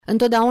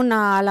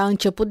Întotdeauna la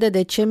început de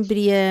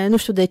decembrie, nu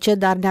știu de ce,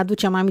 dar ne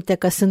aducem aminte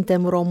că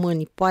suntem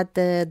români,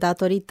 poate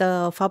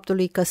datorită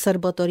faptului că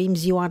sărbătorim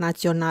ziua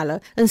națională.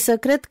 Însă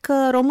cred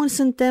că români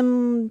suntem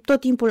tot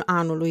timpul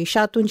anului și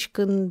atunci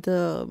când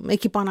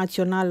echipa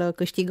națională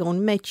câștigă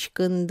un meci,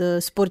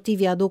 când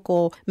sportivii aduc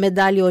o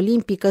medalie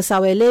olimpică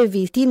sau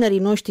elevii, tinerii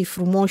noștri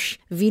frumoși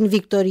vin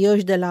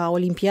victorioși de la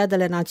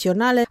Olimpiadele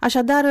naționale.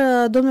 Așadar,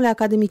 domnule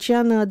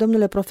academician,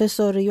 domnule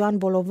profesor Ioan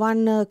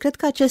Bolovan, cred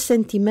că acest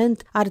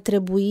sentiment ar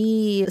trebui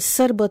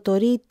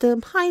sărbătorit,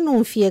 nu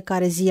în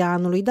fiecare zi a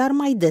anului, dar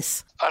mai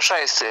des. Așa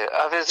este,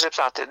 aveți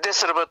dreptate. De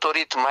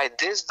sărbătorit mai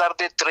des, dar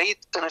de trăit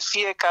în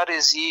fiecare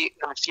zi,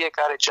 în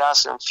fiecare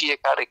ceas, în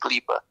fiecare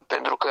clipă.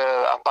 Pentru că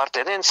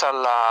apartenența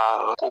la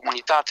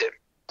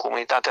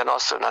comunitatea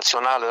noastră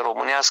națională,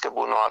 românească,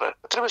 bunoară,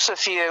 trebuie să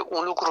fie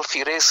un lucru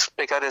firesc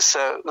pe care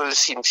să îl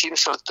simțim,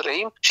 să-l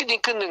trăim și din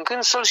când în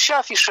când să-l și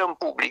afișăm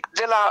public.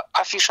 De la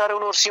afișarea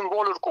unor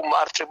simboluri, cum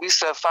ar trebui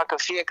să facă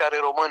fiecare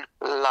român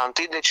la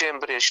 1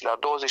 decembrie și la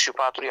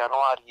 24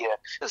 ianuarie,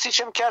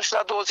 zicem chiar și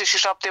la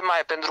 27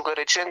 mai, pentru că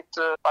recent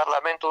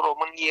Parlamentul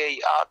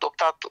României a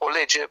adoptat o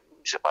lege,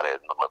 mi se pare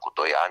în urmă cu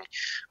 2 ani,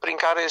 prin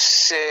care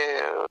se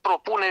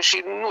propune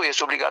și nu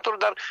este obligatoriu,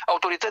 dar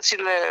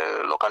autoritățile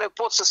locale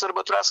pot să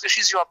sărbătorească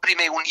și ziua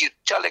primei uniri,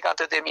 cea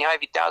legată de Mihai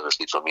Viteazul,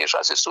 știți,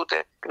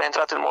 1600, când a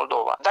intrat în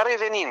Moldova. Dar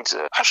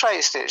revenind, așa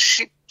este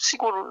și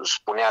sigur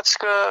spuneați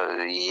că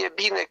e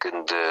bine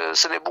când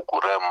să ne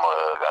bucurăm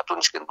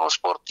atunci când un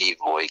sportiv,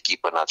 o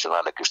echipă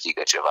națională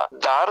câștigă ceva,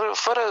 dar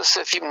fără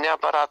să fim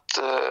neapărat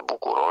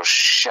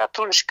bucuroși și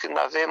atunci când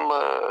avem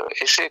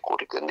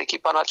eșecuri, când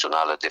echipa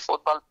națională de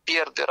fotbal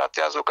pierde,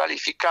 ratează o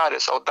calificare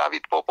sau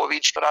David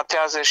Popovici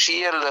ratează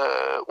și el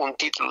un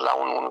titlu la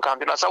un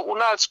campionat sau un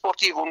alt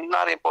sportiv, nu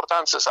are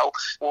importanță sau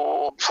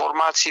o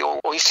formație,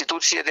 o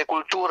instituție de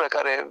cultură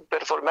care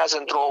performează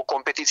într-o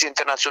competiție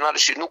internațională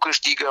și nu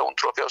câștigă un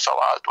trofeu sau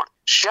altul.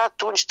 Și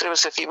atunci trebuie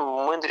să fim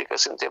mândri că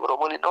suntem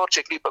români în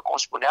orice clipă, cum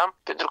spuneam,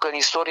 pentru că în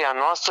istoria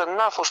noastră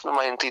n-a fost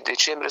numai 1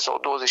 decembrie sau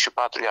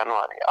 24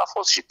 ianuarie, a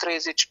fost și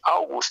 30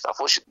 august, a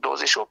fost și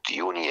 28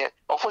 iunie,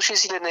 au fost și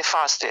zile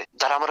nefaste,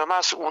 dar am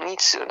rămas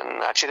uniți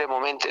în acele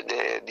momente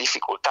de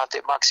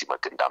dificultate maximă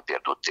când am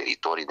pierdut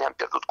teritorii, ne-am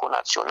pierdut cu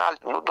naționali,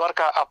 nu doar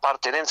ca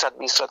apartenența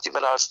administrativă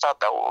la stat,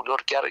 dar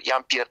ori chiar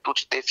i-am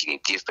pierdut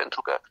definitiv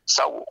pentru că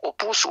s-au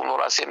opus unor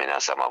asemenea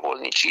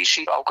samavolnicii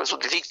și au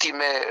căzut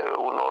victime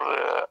unor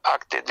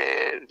acte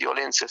de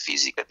violență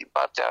fizică din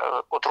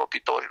partea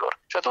otropitorilor.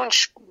 Și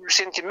atunci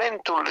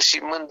sentimentul și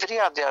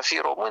mândria de a fi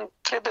român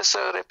trebuie să,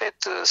 repet,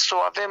 să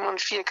o avem în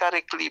fiecare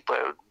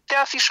clipă. De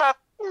afișat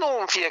nu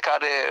în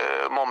fiecare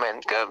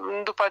moment, că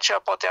după aceea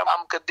poate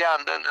am cădea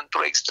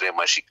într-o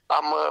extremă și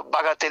am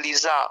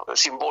bagateliza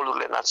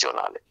simbolurile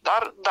naționale.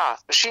 Dar da,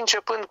 și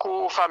începând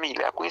cu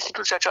familia, cu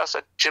instituția aceasta,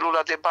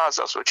 celula de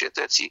bază a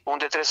societății,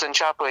 unde trebuie să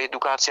înceapă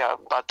educația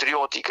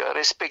patriotică,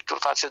 respectul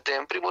față de,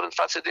 în primul rând,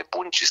 față de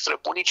bunicii,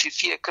 străbunicii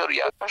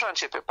fiecăruia. Așa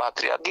începe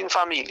patria, din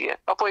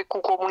familie. Apoi cu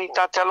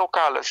comunitatea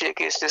locală, fie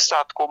că este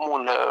stat,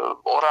 comună,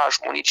 oraș,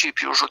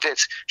 municipiu,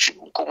 județ și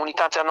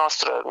comunitatea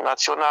noastră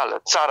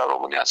națională, țara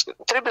românească.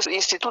 Trebuie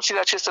instituțiile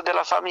acestea de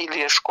la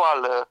familie,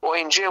 școală,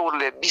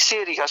 ONG-urile,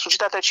 biserica,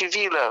 societatea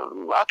civilă,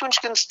 atunci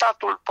când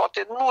statul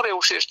poate nu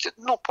reușește,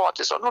 nu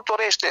poate sau nu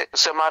dorește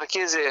să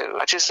marcheze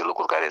aceste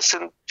lucruri care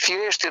sunt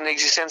firești în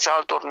existența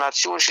altor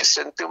națiuni și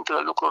se întâmplă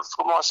lucruri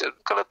frumoase.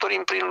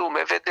 Călătorim prin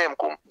lume, vedem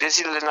cum de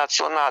zilele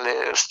naționale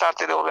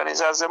statele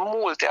organizează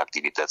multe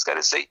activități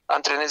care să-i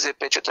antreneze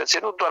pe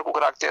cetățeni, nu doar cu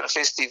caracter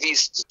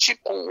festivist, ci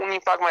cu un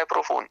impact mai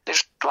profund.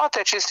 Deci toate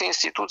aceste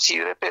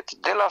instituții, repet,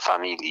 de la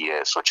familie,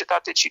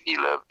 societate civilă,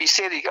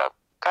 biserica,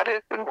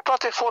 care în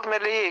toate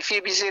formele ei, fie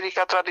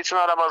biserica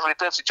tradițională a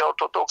majorității, cea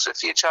ortodoxă,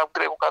 fie cea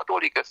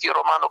greco-catolică, fie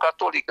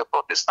romano-catolică,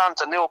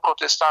 protestantă,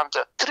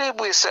 neoprotestantă,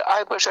 trebuie să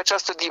aibă și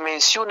această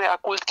dimensiune a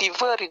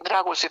cultivării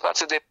dragostei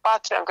față de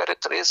patria în care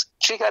trăiesc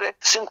cei care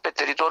sunt pe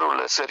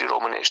teritoriul țării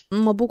românești.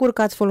 Mă bucur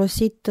că ați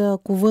folosit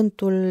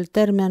cuvântul,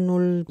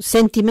 termenul,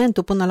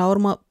 sentimentul până la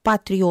urmă,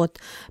 patriot,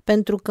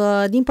 pentru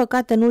că, din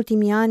păcate, în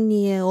ultimii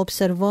ani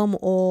observăm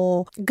o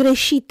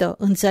greșită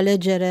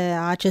înțelegere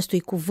a acestui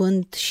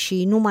cuvânt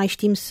și nu mai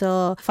știm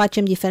să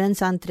facem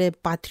diferența între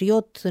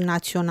patriot,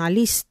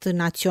 naționalist,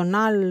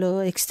 național,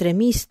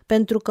 extremist,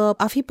 pentru că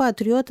a fi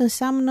patriot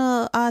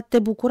înseamnă a te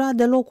bucura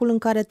de locul în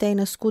care te-ai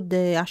născut,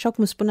 de, așa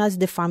cum spuneați,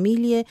 de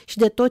familie și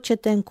de tot ce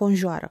te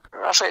înconjoară.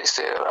 Așa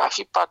este. A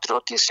fi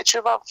patriot este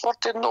ceva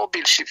foarte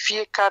nobil și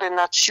fiecare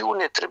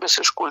națiune trebuie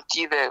să-și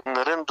cultive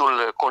în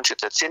rândul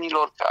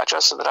concetățenilor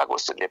această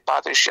dragoste de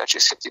patrie și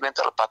acest sentiment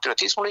al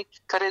patriotismului,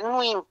 care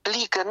nu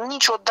implică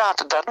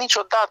niciodată, dar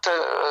niciodată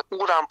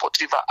ura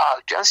împotriva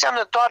altuia. Înseamnă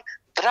doar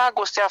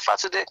dragostea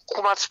față de,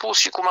 cum ați spus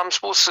și cum am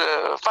spus,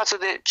 față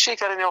de cei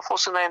care ne-au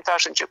fost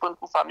înaintași, începând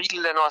cu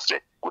familiile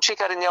noastre, cu cei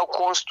care ne-au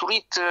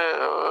construit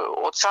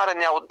o țară,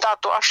 ne-au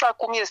dat-o așa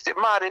cum este,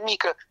 mare,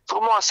 mică,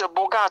 frumoasă,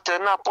 bogată,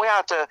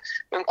 înapoiată,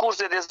 în curs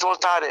de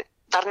dezvoltare.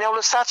 dar ne-au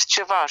lăsat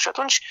ceva și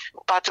atunci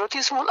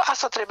patriotismul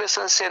asta trebuie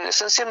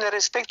să însemne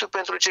respectul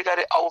pentru cei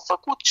care au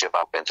făcut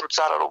ceva pentru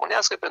țara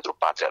românească, pentru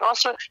patria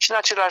noastră și în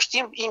același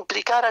timp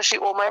implicarea și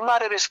o mai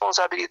mare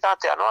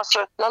responsabilitate a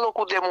noastră la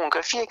locul de muncă.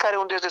 Fiecare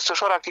unde își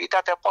desfășoară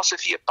activitatea poate să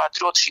fie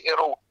patriot și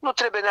erou. Nu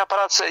trebuie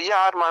neapărat să ia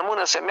arma în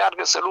mână, să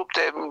meargă să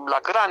lupte la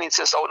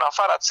granițe sau în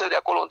afara țării,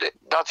 acolo unde,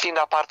 dat fiind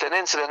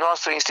apartenențele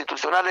noastre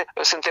instituționale,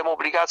 suntem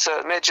obligați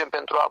să mergem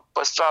pentru a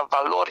păstra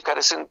valori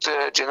care sunt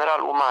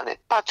general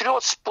umane.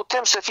 Patrioți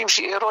putem să fim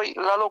și eroi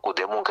la locul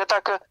de muncă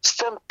dacă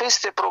stăm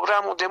peste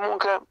programul de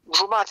muncă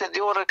jumate de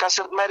oră ca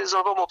să mai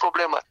rezolvăm o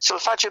problemă. Să-l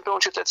facem pe un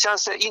cetățean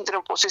să intre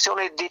în posesia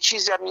unei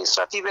decizii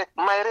administrative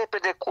mai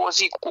repede cu o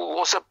zi, cu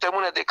o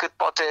săptămână decât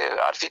poate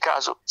ar fi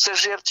cazul. Să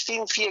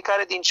jertfim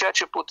fiecare din ceea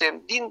ce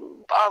putem, din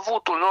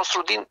avutul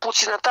nostru, din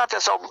puținătatea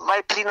sau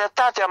mai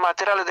plinătatea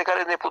materială de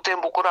care ne putem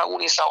bucura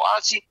unii sau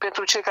alții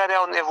pentru cei care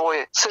au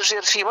nevoie. Să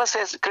jertfim, ăsta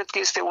cred că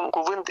este un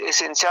cuvânt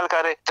esențial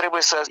care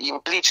trebuie să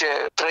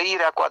implice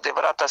trăirea cu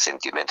adevărat a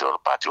sentimentelor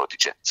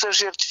patriotice. Să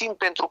jertfim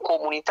pentru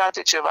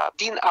comunitate ceva,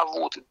 din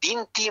avut,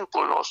 din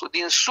timpul nostru,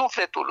 din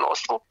sufletul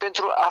nostru,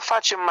 pentru a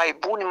face mai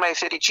buni, mai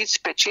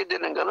fericiți pe cei de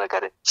lângă noi,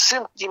 care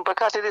sunt, din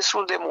păcate,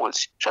 destul de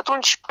mulți. Și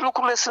atunci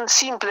lucrurile sunt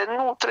simple,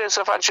 nu trebuie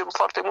să facem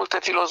foarte multă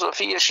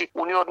filozofie și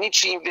uneori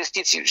nici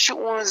investiții. Și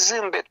un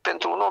zâmbet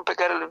pentru un om pe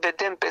care îl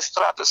vedem pe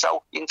stradă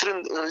sau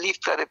intrând în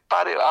lift care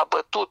pare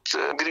abătut,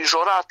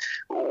 îngrijorat,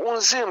 un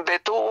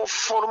zâmbet, o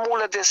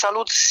formulă de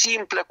salut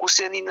simplă, cu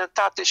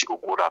seninătate și cu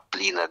gura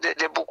plină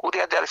de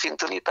bucuria de a-l fi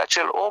întâlnit pe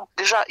acel om,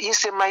 deja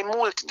este mai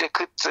mult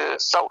decât,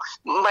 sau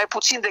mai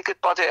puțin decât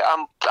poate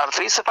ar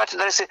trebui să facem,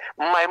 dar este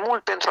mai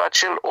mult pentru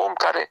acel om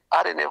care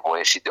are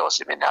nevoie și de o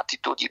asemenea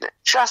atitudine.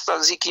 Și asta,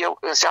 zic eu,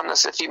 înseamnă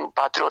să fim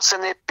patrioți, să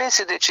ne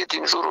pese de cei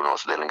din jurul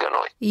nostru de lângă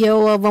noi.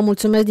 Eu vă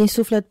mulțumesc din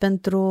suflet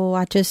pentru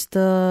acest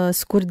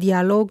scurt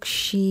dialog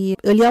și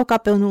îl iau ca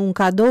pe un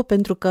cadou,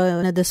 pentru că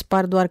ne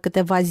despart doar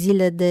câteva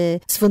zile de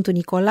Sfântul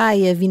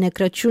Nicolae, vine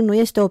Crăciunul,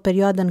 este o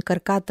perioadă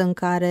încărcată în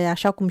care,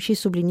 așa cum și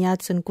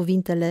subliniați în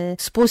cuvintele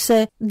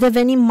spuse,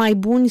 devenim mai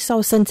buni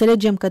sau să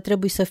înțelegem că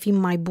trebuie să fim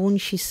mai buni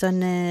și să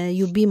ne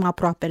iubim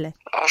aproapele.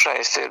 Așa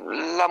este.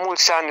 La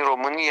mulți ani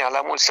România,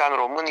 la mulți ani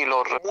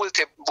românilor,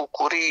 multe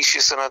bucurii și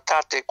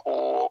sănătate cu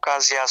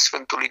ocazia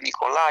Sfântului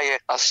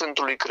Nicolae, a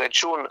Sfântului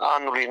Crăciun,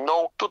 anului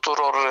nou,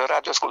 tuturor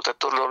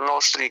radioascultătorilor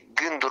noștri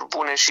gânduri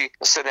bune și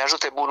să ne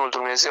ajute bunul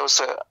Dumnezeu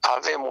să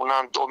avem un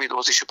an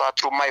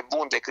 2024 mai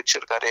bun decât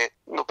cel care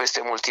nu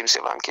peste mult timp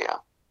se va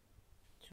încheia.